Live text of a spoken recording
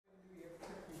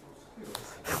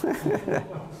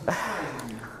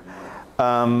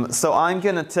So I'm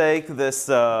going to take this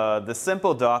the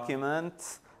simple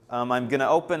document. I'm going to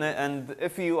open it, and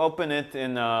if you open it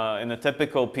in a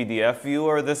typical PDF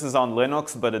viewer, this is on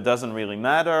Linux, but it doesn't really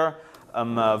matter,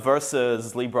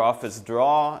 versus LibreOffice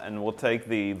Draw, and we'll take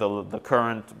the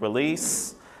current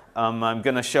release. I'm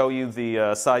going to show you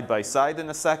the side-by-side in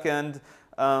a second.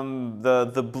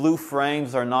 The blue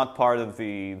frames are not part of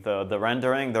the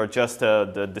rendering. They're just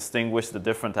to distinguish the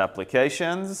different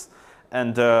applications.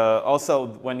 And also,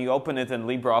 when you open it in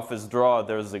LibreOffice Draw,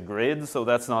 there's a grid, so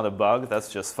that's not a bug. That's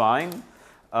just fine.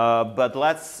 But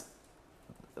let's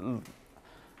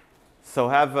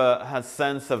have a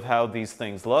sense of how these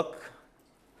things look.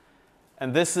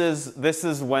 And this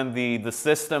is when the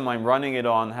system I'm running it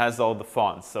on has all the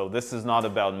fonts. So this is not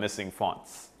about missing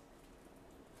fonts.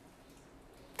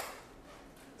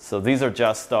 So these are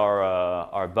just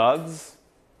our bugs.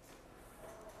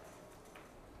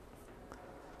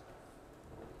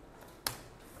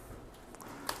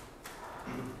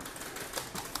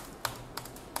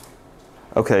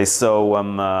 Okay, so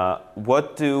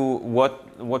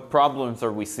what problems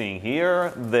are we seeing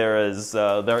here? There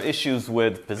are issues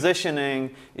with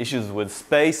positioning, issues with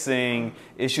spacing,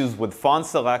 issues with font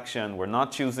selection. We're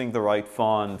not choosing the right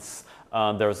fonts.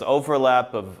 There's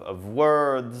overlap of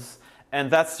words, and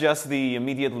that's just the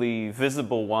immediately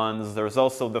visible ones. There's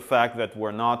also the fact that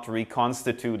we're not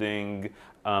reconstituting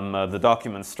the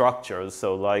document structures.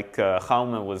 So like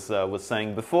Jaume was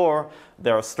saying before,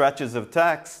 there are stretches of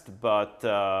text, but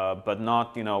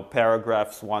not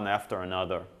paragraphs one after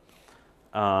another,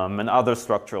 and other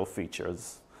structural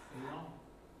features.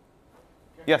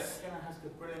 Yes? Can I ask a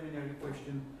preliminary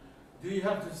question? Do you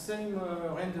have the same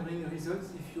rendering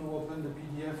results if you open the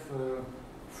PDF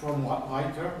from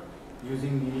Writer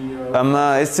using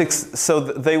the... so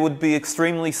they would be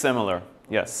extremely similar,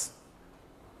 yes.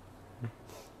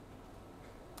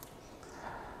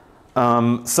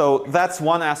 So that's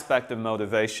one aspect of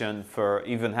motivation for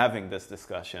even having this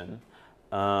discussion,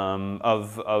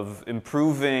 of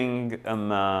improving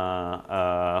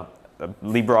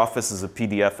LibreOffice as a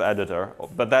PDF editor,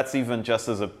 but that's even just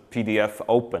as a PDF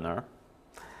opener.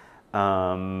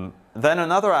 Then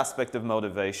another aspect of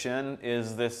motivation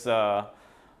is this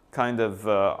kind of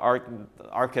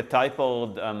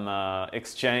archetypal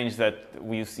exchange that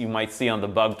you might see on the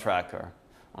bug tracker,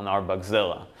 on our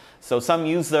Bugzilla. So some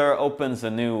user opens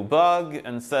a new bug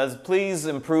and says, please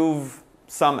improve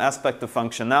some aspect of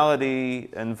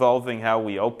functionality involving how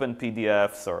we open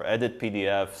PDFs or edit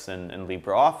PDFs in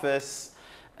LibreOffice.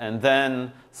 And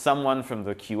then someone from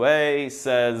the QA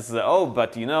says, oh,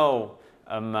 but we're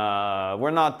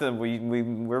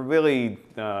really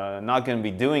not going to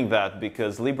be doing that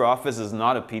because LibreOffice is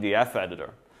not a PDF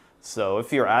editor. So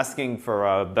if you're asking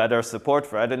for better support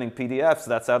for editing PDFs,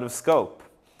 that's out of scope.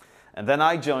 And then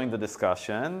I join the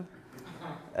discussion,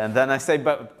 and then I say,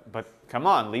 but come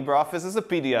on, LibreOffice is a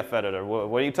PDF editor.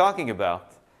 What are you talking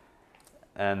about?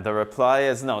 And the reply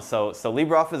is no. So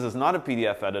LibreOffice is not a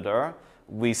PDF editor.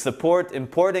 We support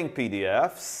importing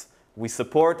PDFs. We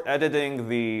support editing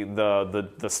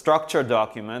the structure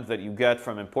document that you get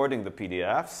from importing the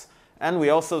PDFs. And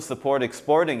we also support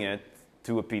exporting it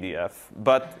to a PDF.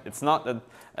 But it's not a...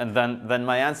 And then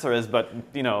my answer is, but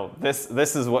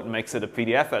this is what makes it a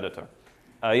PDF editor.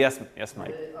 Yes,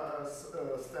 Mike.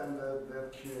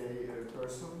 Standard QA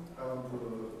person.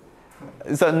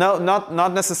 So no,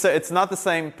 not necessarily. It's not the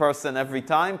same person every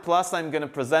time. Plus, I'm going to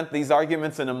present these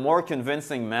arguments in a more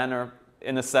convincing manner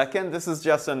in a second. This is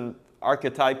just an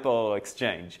archetypal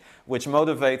exchange, which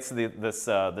motivates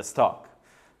this talk.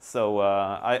 So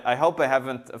I hope I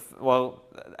haven't, well,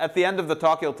 at the end of the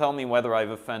talk, you'll tell me whether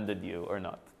I've offended you or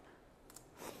not.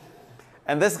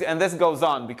 And this goes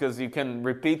on because you can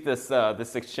repeat this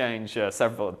exchange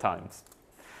several times.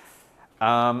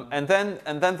 And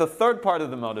then the third part of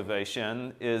the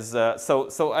motivation is,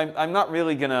 so I'm not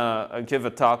really going to give a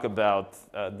talk about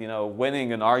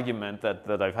winning an argument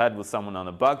that I've had with someone on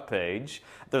a bug page.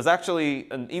 There's actually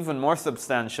an even more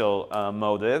substantial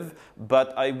motive,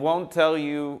 but I won't tell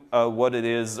you what it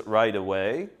is right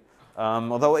away.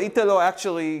 Although Italo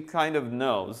actually kind of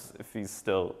knows if he's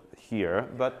still here,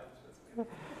 but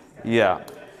yeah.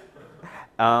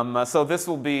 So this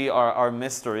will be our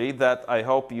mystery that I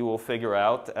hope you will figure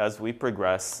out as we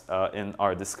progress in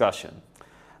our discussion.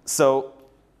 So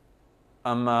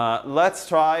let's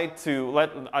try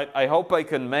to, I hope I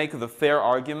can make the fair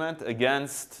argument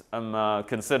against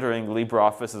considering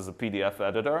LibreOffice as a PDF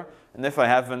editor. And if I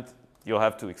haven't, you'll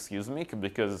have to excuse me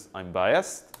because I'm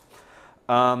biased.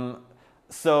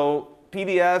 So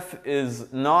PDF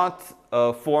is not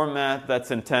a format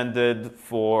that's intended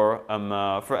for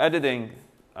editing.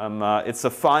 It's a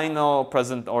final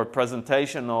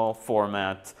presentational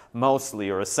format, mostly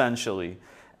or essentially.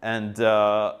 And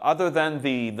other than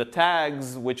the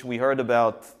tags, which we heard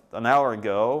about an hour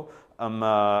ago,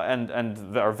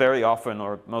 and are very often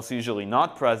or most usually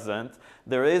not present,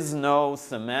 there is no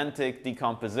semantic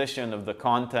decomposition of the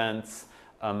contents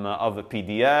of a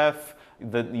PDF.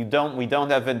 We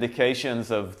don't have indications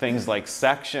of things like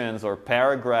sections or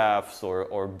paragraphs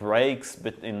or breaks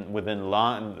within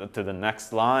line to the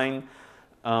next line.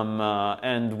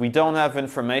 And we don't have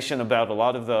information about a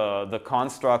lot of the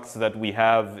constructs that we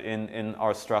have in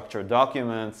our structured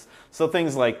documents. So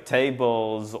things like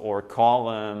tables or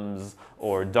columns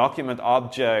or document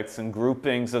objects and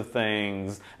groupings of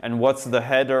things, and what's the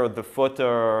header or the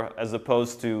footer as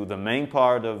opposed to the main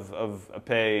part of a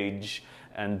page,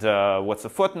 and what's a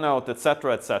footnote,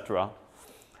 etc., etc.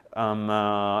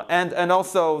 And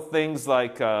also things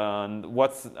like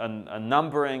what's a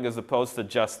numbering as opposed to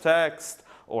just text,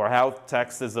 or how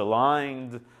text is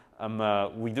aligned.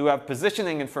 We do have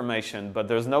positioning information, but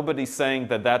there's nobody saying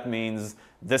that that means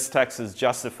this text is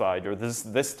justified or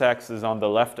this text is on the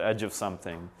left edge of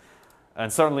something.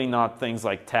 And certainly not things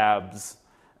like tabs.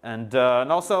 And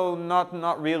also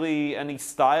not really any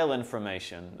style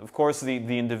information. Of course, the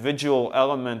individual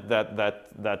element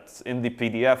that's in the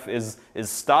PDF is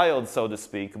styled, so to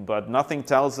speak, but nothing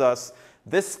tells us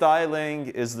this styling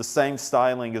is the same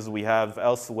styling as we have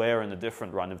elsewhere in a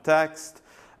different run of text.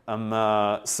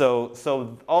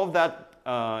 So all of that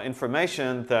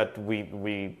information that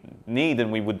we need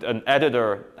and an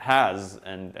editor has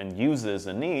and uses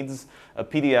and needs, a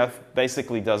PDF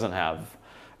basically doesn't have.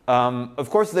 Of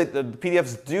course, the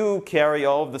PDFs do carry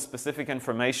all of the specific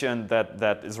information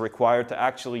that is required to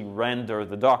actually render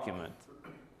the document.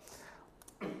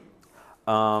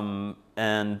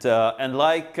 And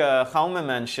like Jaume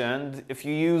mentioned, if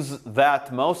you use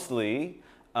that mostly,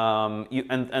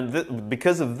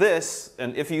 because of this,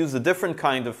 and if you use a different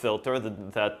kind of filter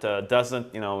that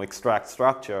doesn't, extract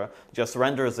structure, just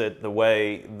renders it the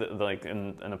way, like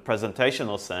in a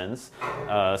presentational sense,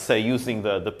 say using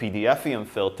the PDFium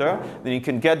filter, then you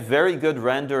can get very good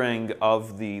rendering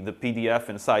of the PDF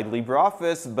inside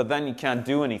LibreOffice, but then you can't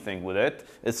do anything with it.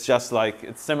 It's just like,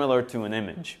 it's similar to an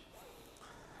image.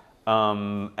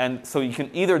 And so you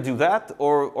can either do that,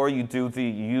 or you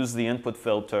use the input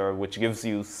filter, which gives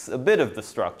you a bit of the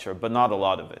structure, but not a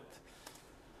lot of it.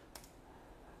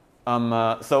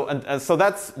 So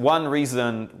that's one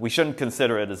reason we shouldn't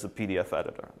consider it as a PDF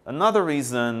editor. Another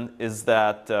reason is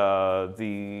that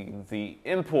the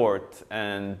import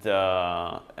and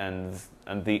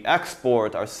the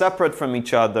export are separate from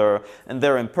each other, and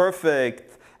they're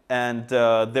imperfect. And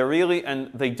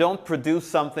they don't produce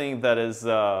something that is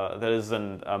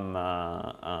an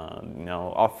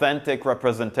authentic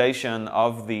representation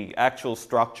of the actual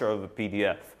structure of a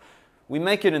PDF. We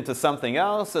make it into something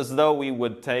else, as though we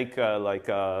would take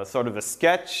sort of a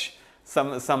sketch.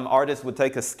 Some artist would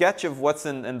take a sketch of what's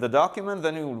in the document,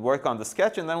 then we would work on the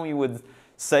sketch, and then we would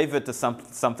save it to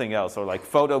something else, or like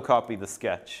photocopy the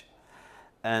sketch.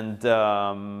 And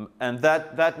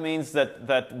that means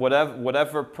that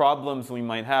whatever problems we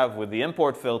might have with the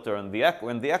import filter and the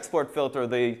export filter,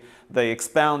 they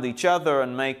expound each other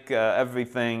and make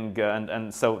everything,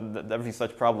 and so every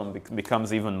such problem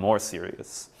becomes even more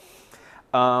serious.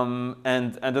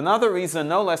 And another reason,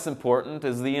 no less important,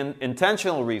 is the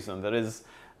intentional reason. That is,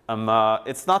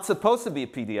 it's not supposed to be a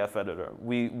PDF editor.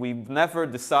 We've never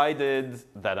decided,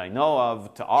 that I know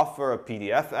of, to offer a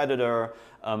PDF editor.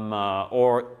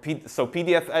 So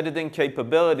PDF editing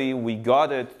capability, we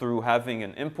got it through having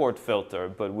an import filter,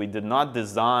 but we did not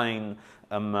design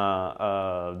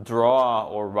Draw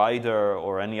or Writer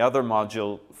or any other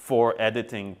module for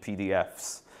editing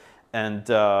PDFs. And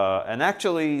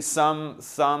actually,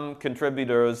 some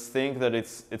contributors think that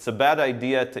it's a bad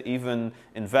idea to even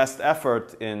invest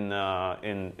effort in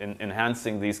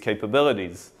enhancing these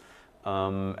capabilities.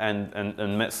 So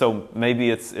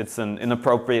maybe it's an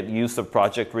inappropriate use of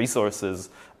project resources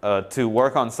to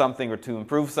work on something or to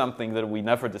improve something that we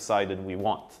never decided we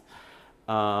want.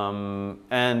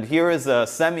 And here is a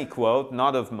semi-quote,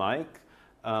 not of Mike,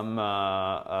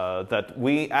 that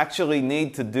we actually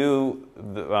need to do,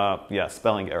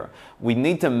 spelling error. We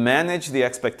need to manage the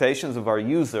expectations of our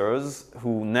users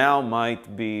who now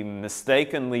might be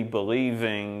mistakenly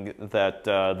believing that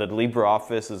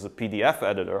LibreOffice is a PDF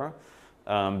editor.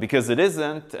 Because it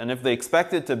isn't, and if they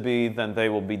expect it to be, then they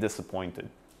will be disappointed.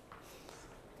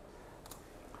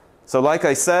 So like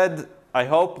I said, I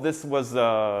hope this was,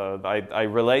 I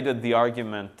related the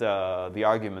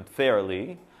argument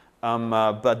fairly.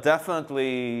 But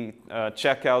definitely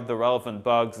check out the relevant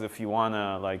bugs if you want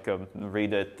to like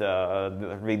read it,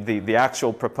 read the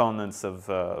actual proponents of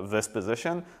this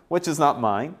position, which is not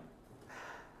mine.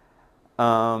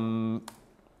 And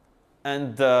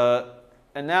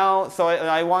now, so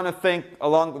I want to think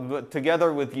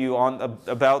together with you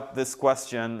about this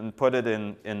question and put it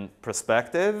in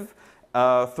perspective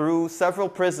through several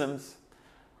prisms.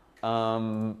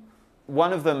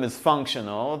 One of them is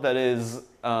functional, that is,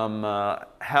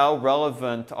 how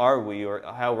relevant are we, or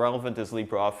how relevant is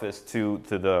LibreOffice to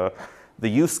the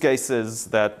use cases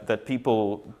that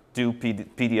people do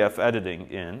PDF editing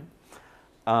in.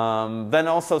 Then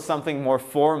also something more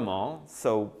formal.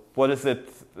 So what is it?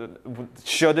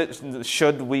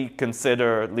 Should we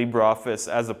consider LibreOffice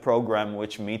as a program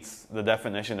which meets the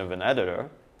definition of an editor?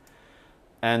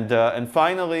 And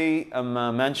finally,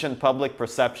 mention public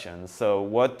perception. So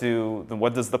what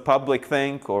does the public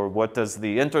think, or what does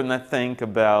the internet think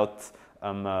about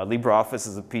LibreOffice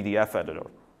as a PDF editor?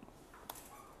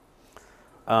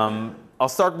 I'll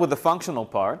start with the functional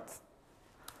part,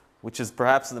 which is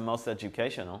perhaps the most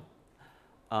educational.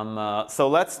 So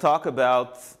let's talk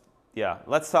about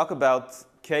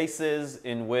cases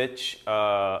in which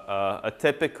a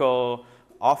typical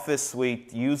Office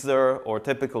Suite user or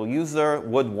typical user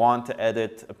would want to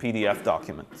edit a PDF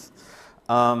document.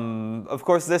 Of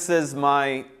course, this is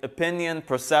my opinion,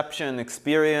 perception,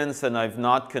 experience, and I've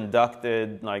not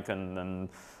conducted like a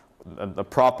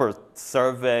proper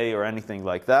survey or anything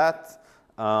like that.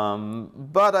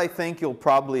 But I think you'll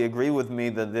probably agree with me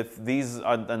that if these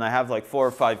are, and I have like 4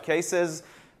 or 5 cases,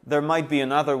 there might be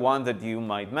another one that you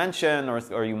might mention,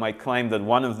 or you might claim that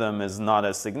one of them is not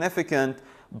as significant.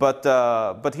 But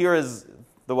here is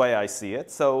the way I see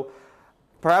it. So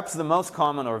perhaps the most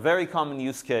common or very common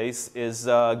use case is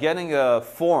getting a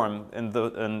form in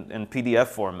PDF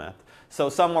format. So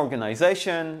some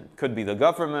organization, could be the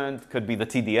government, could be the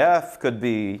TDF, could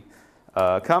be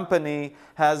a company,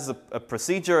 has a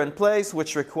procedure in place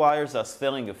which requires us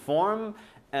filling a form,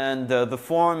 and the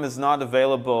form is not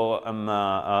available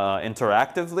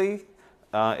interactively.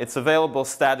 It's available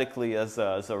statically as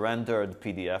a rendered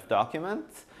PDF document,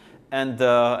 and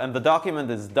the document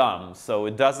is dumb, so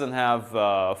it doesn't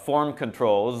have form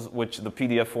controls which the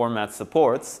PDF format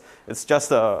supports. It's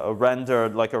just a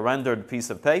rendered piece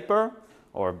of paper,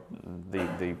 or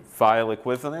the file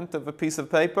equivalent of a piece of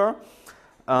paper,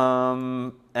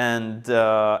 and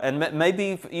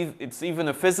maybe it's even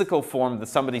a physical form that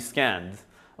somebody scanned.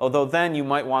 Although then you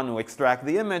might want to extract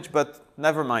the image, but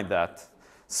never mind that.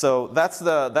 So that's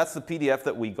the PDF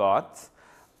that we got,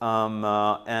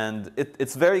 and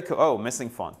it's very missing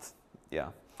font, yeah.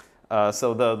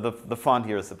 So the font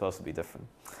here is supposed to be different.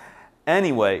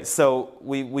 Anyway, so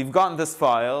we've gotten this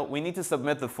file. We need to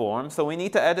submit the form, so we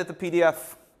need to edit the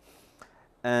PDF.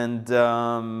 And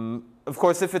of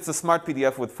course, if it's a smart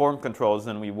PDF with form controls,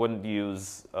 then we wouldn't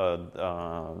use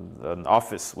an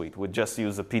Office Suite. We'd just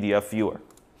use a PDF viewer.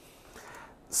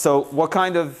 So what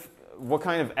kind of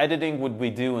editing would we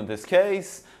do in this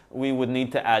case? We would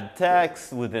need to add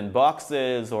text within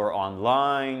boxes or on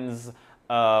lines.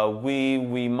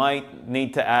 We might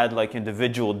need to add like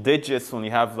individual digits when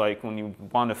you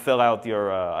want to fill out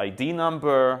your ID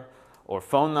number or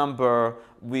phone number.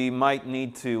 We might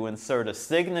need to insert a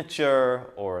signature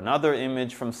or another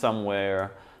image from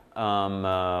somewhere.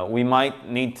 We might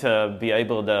need to be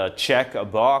able to check a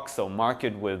box, so mark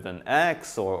it with an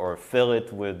X or fill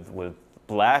it with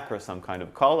black or some kind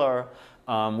of color.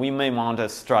 We may want to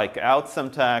strike out some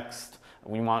text.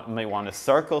 We may want to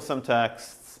circle some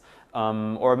texts.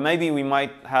 Or maybe we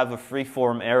might have a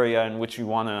free-form area in which we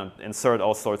want to insert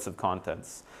all sorts of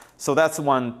contents. So that's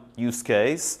one use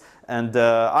case. And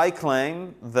I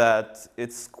claim that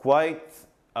it's quite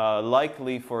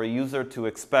likely for a user to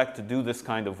expect to do this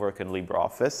kind of work in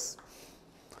LibreOffice.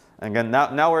 Again,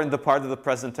 now we're in the part of the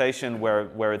presentation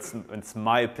where it's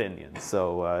my opinion.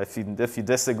 So if you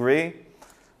disagree,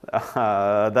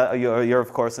 that you're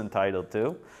of course entitled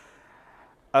to.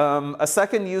 A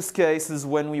second use case is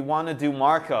when we want to do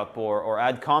markup or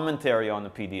add commentary on a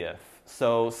PDF.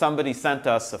 So somebody sent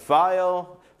us a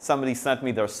file. Somebody sent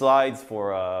me their slides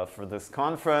for this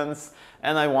conference,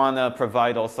 and I want to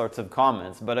provide all sorts of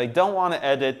comments. But I don't want to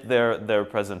edit their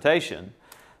presentation.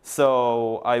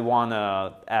 So I want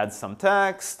to add some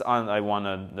text. I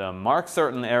want to mark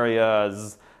certain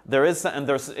areas. There is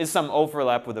some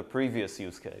overlap with a previous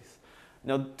use case.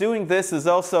 Now, doing this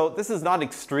is not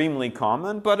extremely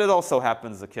common, but it also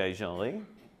happens occasionally.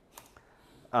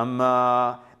 And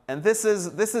And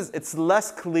it's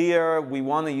less clear. We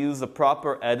want to use a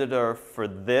proper editor for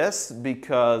this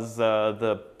because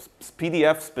the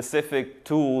PDF-specific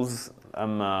tools,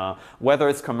 whether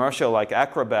it's commercial like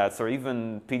Acrobats or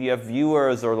even PDF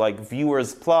viewers or like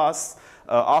Viewers Plus,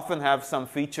 often have some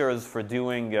features for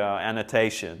doing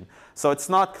annotation. So it's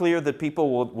not clear that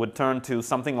people would turn to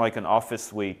something like an Office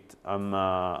suite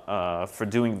for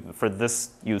this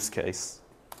use case.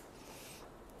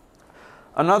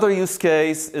 Another use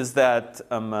case is that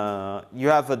you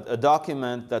have a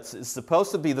document that's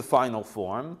supposed to be the final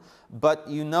form, but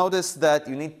you notice that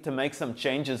you need to make some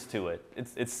changes to it.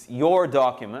 It's your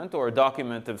document or a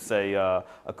document of, say, a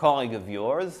colleague of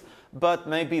yours, but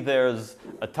maybe there's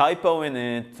a typo in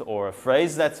it or a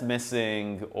phrase that's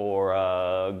missing or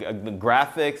the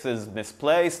graphics is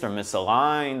misplaced or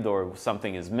misaligned or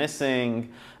something is missing,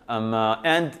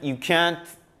 and you can't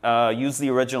use the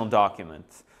original document.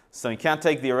 So you can't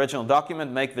take the original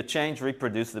document, make the change,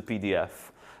 reproduce the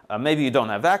PDF. Maybe you don't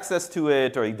have access to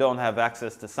it, or you don't have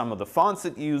access to some of the fonts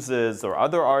it uses, or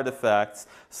other artifacts.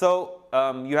 So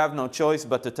you have no choice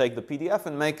but to take the PDF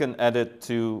and make an edit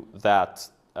to that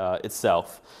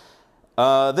itself.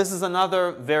 This is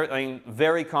another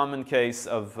very common case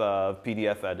of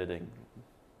PDF editing.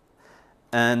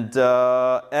 And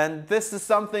this is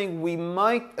something we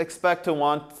might expect to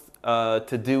want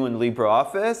to do in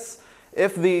LibreOffice.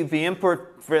 If the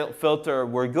import filter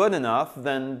were good enough,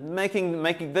 then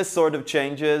making this sort of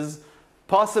changes,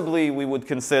 possibly we would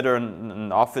consider an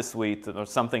Office suite or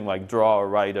something like Draw or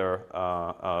Writer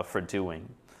for doing.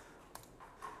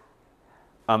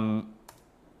 And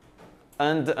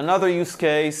another use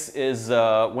case is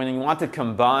when you want to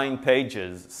combine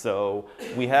pages. So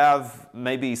we have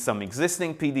maybe some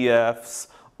existing PDFs,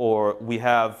 or we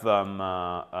have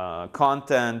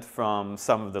content from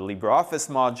some of the LibreOffice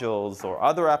modules or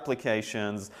other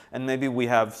applications, and maybe we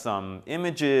have some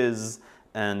images,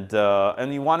 and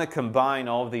you want to combine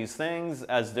all of these things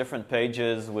as different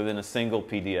pages within a single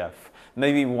PDF.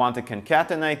 Maybe we want to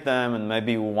concatenate them, and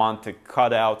maybe we want to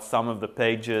cut out some of the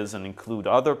pages and include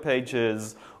other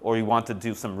pages, or you want to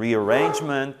do some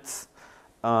rearrangement.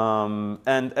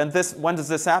 And this, when does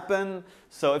this happen?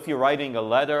 So if you're writing a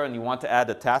letter and you want to add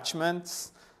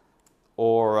attachments,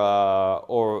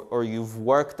 or you've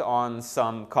worked on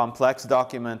some complex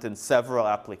document in several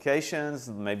applications,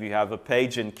 maybe you have a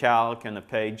page in Calc and a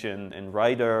page in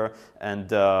Writer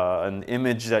and an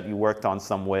image that you worked on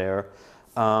somewhere.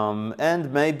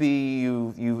 And maybe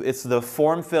it's the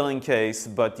form filling case,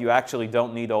 but you actually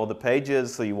don't need all the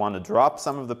pages, so you want to drop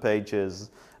some of the pages,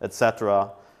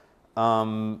 etc.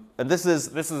 And this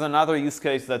is another use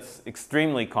case that's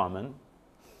extremely common.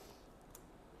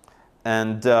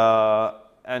 And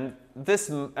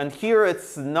here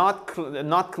it's not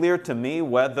clear to me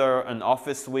whether an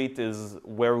Office suite is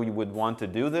where we would want to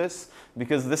do this,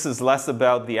 because this is less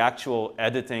about the actual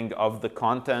editing of the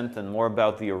content and more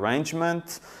about the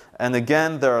arrangement. And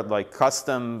again, there are like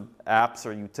custom apps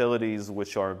or utilities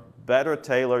which are better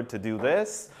tailored to do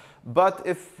this. But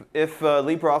if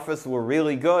LibreOffice were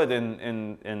really good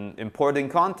in importing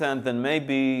content, then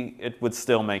maybe it would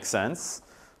still make sense.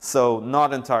 So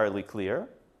not entirely clear.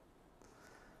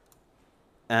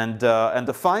 And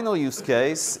the final use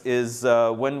case is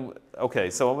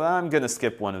okay, so I'm going to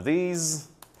skip one of these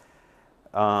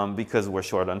because we're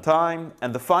short on time.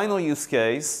 And the final use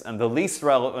case, and the least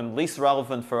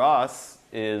relevant for us,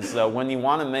 is when you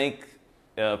want to make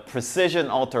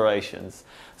precision alterations.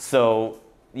 So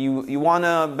you want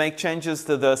to make changes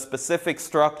to the specific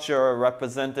structure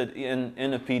represented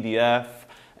in a PDF.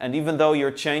 And even though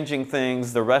you're changing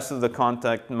things, the rest of the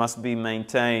content must be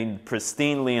maintained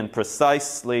pristinely and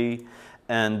precisely.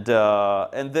 And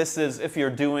this is, if you're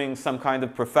doing some kind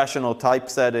of professional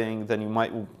typesetting, then you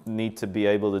might need to be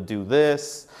able to do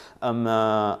this.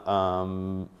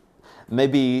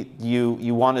 Maybe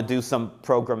you want to do some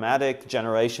programmatic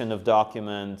generation of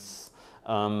documents,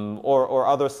 or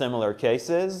other similar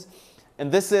cases.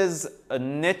 And this is a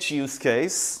niche use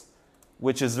case,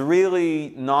 which is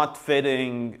really not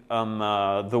fitting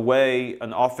the way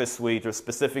an Office suite, or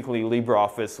specifically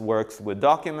LibreOffice, works with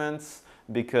documents,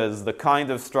 because the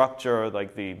kind of structure,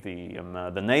 like the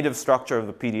native structure of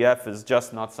the PDF, is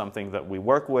just not something that we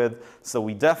work with. So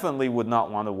we definitely would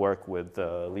not want to work with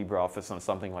LibreOffice on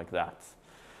something like that.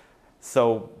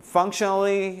 So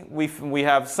functionally, we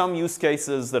have some use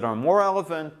cases that are more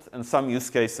relevant and some use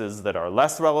cases that are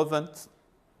less relevant.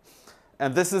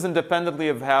 And this is independently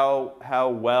of how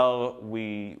well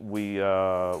we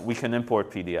can import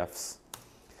PDFs.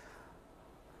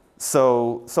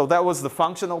 So that was the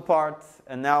functional part.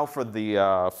 And now for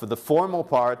the formal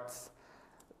part,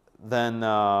 then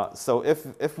so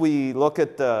if we look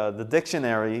at the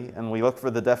dictionary and we look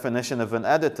for the definition of an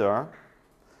editor,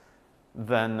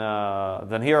 then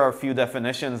here are a few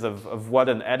definitions of what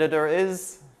an editor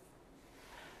is.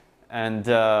 And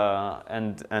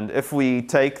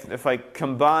if I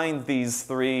combine these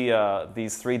three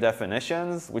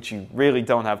definitions, which you really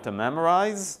don't have to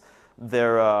memorize,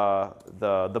 they're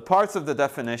the parts of the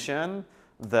definition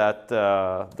that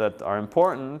are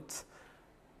important.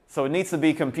 So it needs to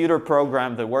be a computer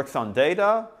program that works on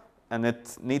data, and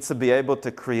it needs to be able to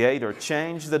create or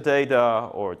change the data,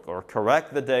 or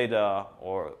correct the data,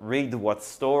 or read what's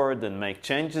stored and make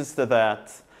changes to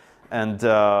that. And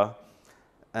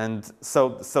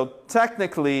so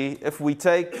technically, if we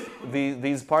take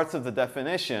these parts of the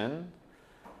definition,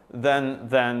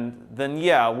 then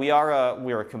yeah,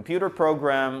 we're a computer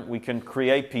program. We can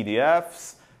create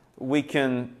PDFs. We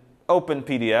can open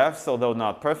PDFs, although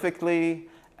not perfectly.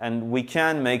 And we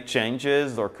can make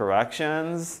changes or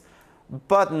corrections,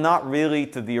 but not really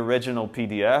to the original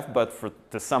PDF, but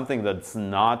to something that's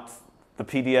not the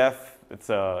PDF. It's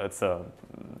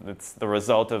the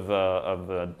result of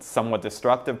a somewhat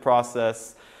destructive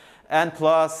process. And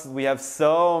plus, we have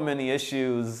so many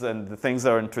issues and the things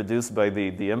that are introduced by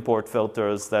the import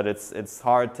filters that it's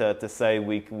hard to say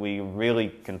we really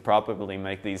can properly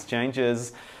make these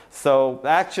changes. So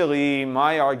actually,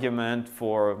 my argument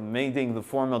for making the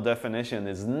formal definition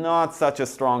is not such a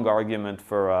strong argument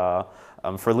for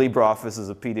LibreOffice as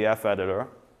a PDF editor.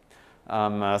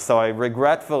 So I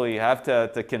regretfully have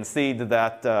to concede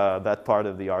that part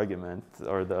of the argument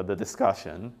or the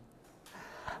discussion.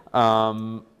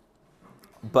 But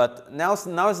now is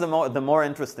the more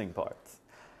interesting part.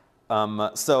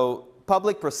 So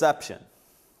public perception.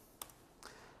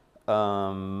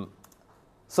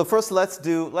 So first, let's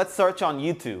search on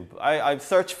YouTube. I've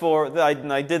searched for.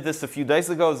 I did this a few days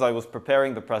ago as I was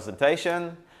preparing the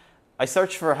presentation. I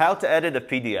searched for how to edit a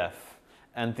PDF,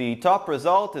 and the top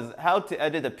result is how to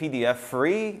edit a PDF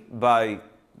free by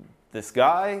this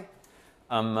guy.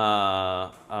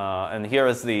 And here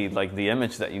is the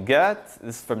image that you get.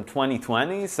 This is from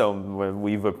 2020, so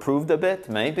we've improved a bit,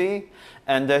 maybe.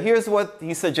 And here's what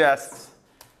he suggests.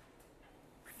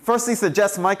 First, he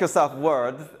suggests Microsoft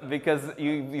Word, because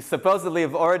you supposedly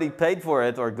have already paid for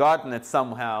it or gotten it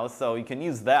somehow, so you can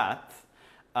use that.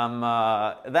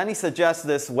 Then he suggests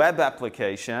this web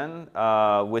application,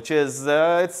 which is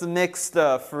it's mixed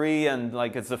free and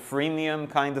it's a freemium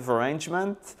kind of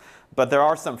arrangement. But there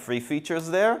are some free features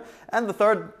there. And the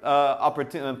third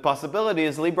possibility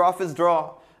is LibreOffice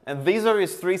Draw. And these are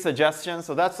his three suggestions.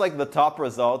 So that's like the top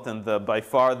result and by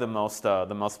far the most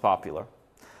popular.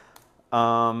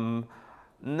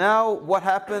 Now, what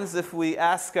happens if we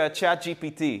ask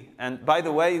ChatGPT? And by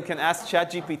the way, you can ask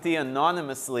ChatGPT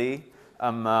anonymously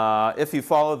if you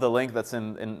follow the link that's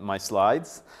in my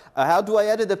slides. How do I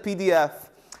edit a PDF?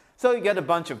 So you get a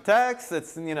bunch of text.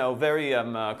 It's very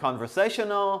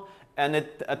conversational. And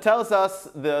it tells us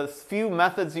the few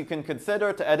methods you can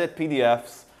consider to edit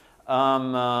PDFs.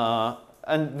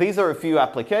 And these are a few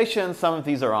applications. Some of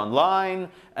these are online.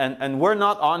 And we're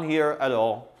not on here at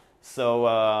all. So,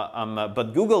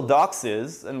 but Google Docs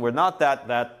is. And we're not that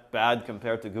bad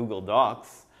compared to Google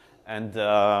Docs. And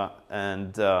I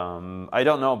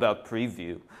don't know about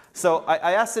Preview. So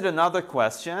I asked it another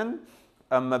question.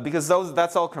 Because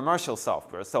that's all commercial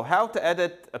software. So how to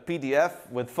edit a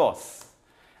PDF with FOSS.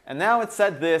 And now it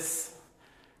said this.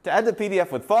 To edit a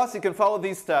PDF with FOSS, you can follow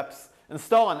these steps.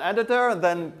 Install an editor and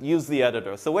then use the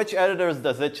editor. So which editors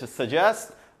does it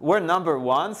suggest? We're number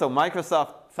one, so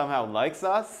Microsoft somehow likes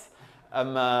us.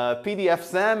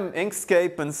 PDFSim,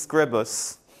 Inkscape, and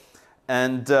Scribus.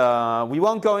 And we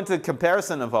won't go into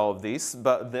comparison of all of these,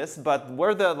 but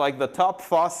we're the top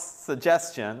FOSS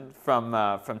suggestion from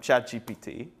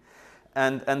ChatGPT.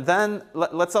 And then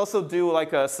let's also do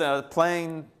a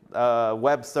plain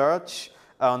web search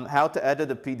on how to edit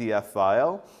a PDF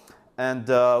file. And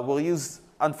we'll use,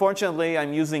 unfortunately,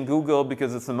 I'm using Google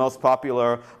because it's the most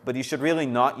popular, but you should really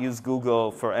not use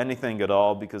Google for anything at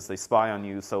all because they spy on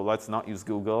you, so let's not use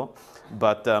Google.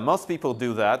 But most people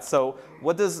do that. So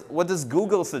what does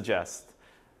Google suggest?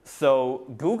 So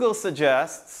Google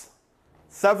suggests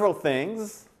several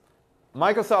things.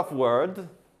 Microsoft Word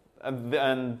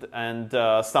and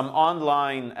some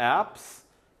online apps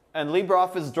and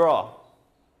LibreOffice Draw.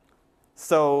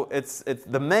 So it's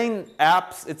the main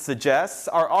apps it suggests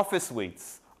are Office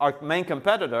suites, our main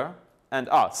competitor, and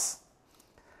us.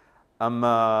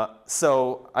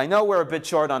 So I know we're a bit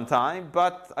short on time,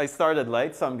 but I started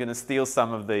late, so I'm going to steal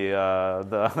some of the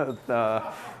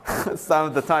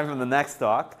time from the next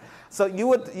talk. So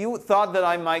you thought that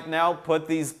I might now put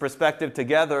these perspectives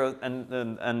together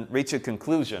and reach a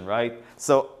conclusion, right?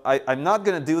 So I'm not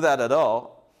going to do that at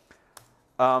all,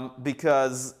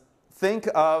 because think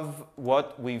of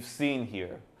what we've seen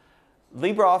here.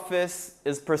 LibreOffice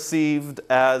is perceived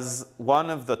as one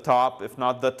of the top, if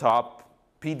not the top,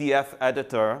 PDF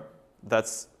editor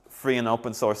that's free and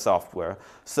open source software.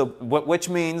 So which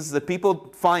means that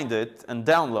people find it and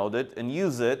download it and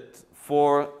use it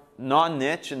for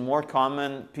non-niche and more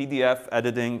common PDF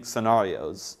editing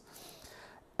scenarios.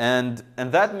 And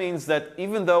that means that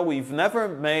even though we've never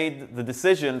made the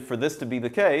decision for this to be the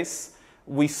case,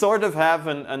 we sort of have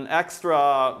an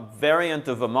extra variant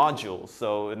of a module,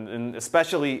 so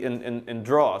especially in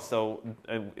Draw. So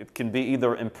it can be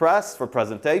either Impress for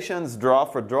presentations, Draw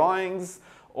for drawings,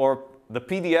 or the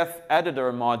PDF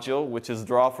editor module, which is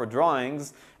Draw for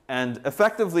drawings. And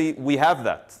effectively, we have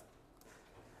that.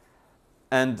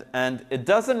 And it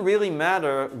doesn't really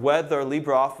matter whether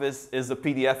LibreOffice is a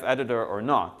PDF editor or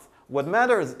not. What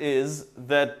matters is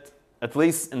that, at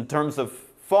least in terms of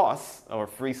FOSS, or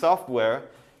free software,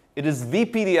 it is the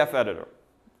PDF editor.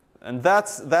 And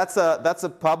that's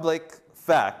a public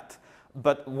fact.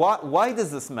 But why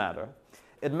does this matter?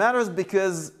 It matters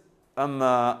because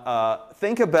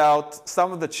think about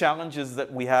some of the challenges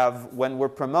that we have when we're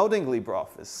promoting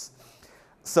LibreOffice.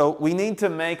 So we need to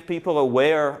make people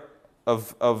aware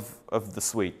of the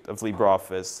suite of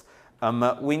LibreOffice.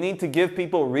 We need to give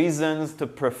people reasons to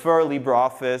prefer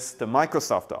LibreOffice to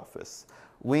Microsoft Office.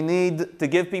 We need to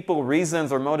give people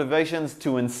reasons or motivations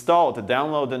to install, to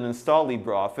download and install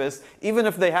LibreOffice, even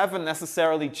if they haven't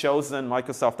necessarily chosen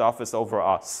Microsoft Office over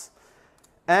us.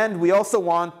 And we also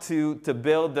want to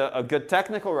build a good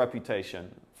technical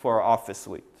reputation for our Office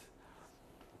suite.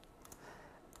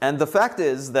 And the fact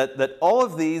is that all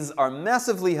of these are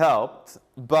massively helped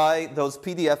by those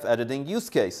PDF editing use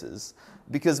cases,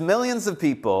 because millions of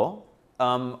people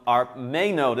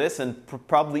may notice and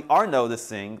probably are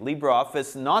noticing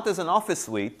LibreOffice not as an Office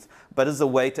suite, but as a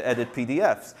way to edit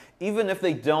PDFs, even if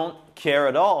they don't care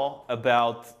at all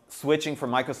about switching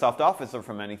from Microsoft Office or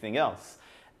from anything else.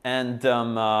 And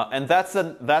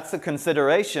that's a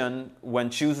consideration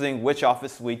when choosing which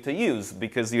Office suite to use,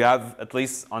 because you have, at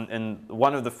least in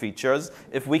one of the features,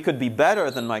 if we could be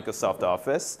better than Microsoft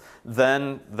Office,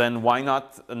 then why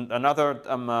not another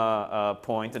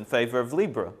point in favor of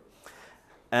Libre?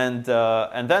 And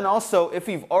then also, if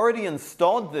you've already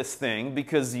installed this thing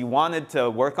because you wanted to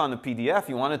work on a PDF,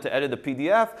 you wanted to edit a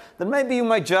PDF, then maybe you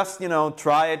might just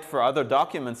try it for other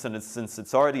documents since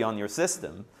it's already on your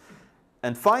system.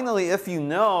 And finally, if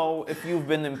you've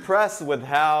been impressed with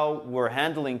how we're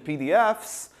handling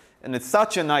PDFs, and it's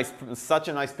such a nice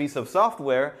piece of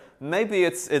software, maybe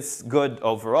it's good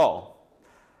overall.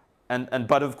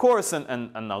 But of course,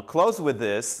 and I'll close with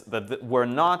this, that we're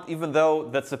not, even though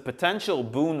that's a potential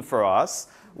boon for us,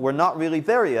 we're not really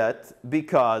there yet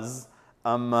because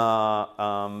there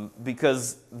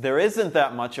isn't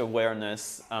that much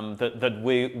awareness that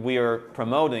we are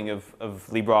promoting of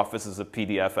LibreOffice as a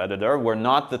PDF editor. We're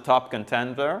not the top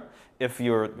contender if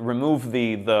you remove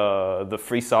the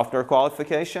free software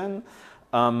qualification.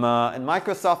 And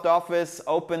Microsoft Office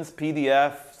opens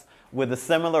PDFs with a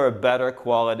similar or better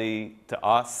quality to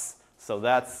us. So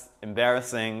that's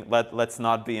embarrassing. Let's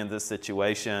not be in this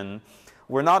situation.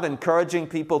 We're not encouraging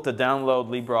people to download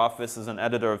LibreOffice as an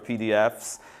editor of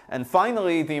PDFs. And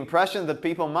finally, the impression that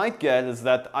people might get is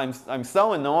that I'm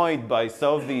so annoyed by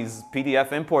some of these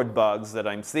PDF import bugs that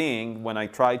I'm seeing when I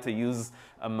try to use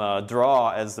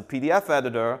Draw as the PDF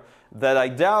editor, that I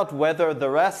doubt whether the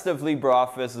rest of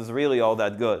LibreOffice is really all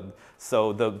that good.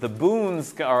 So the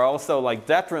boons are also like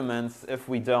detriments if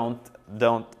we don't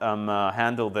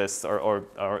handle this or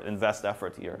invest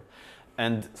effort here.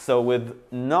 And so with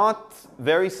not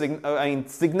very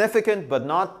significant but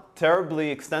not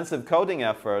terribly extensive coding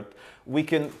effort, we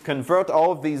can convert all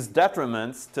of these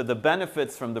detriments to the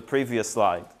benefits from the previous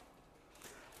slide.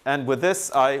 And with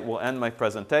this, I will end my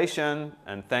presentation,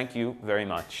 and thank you very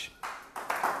much.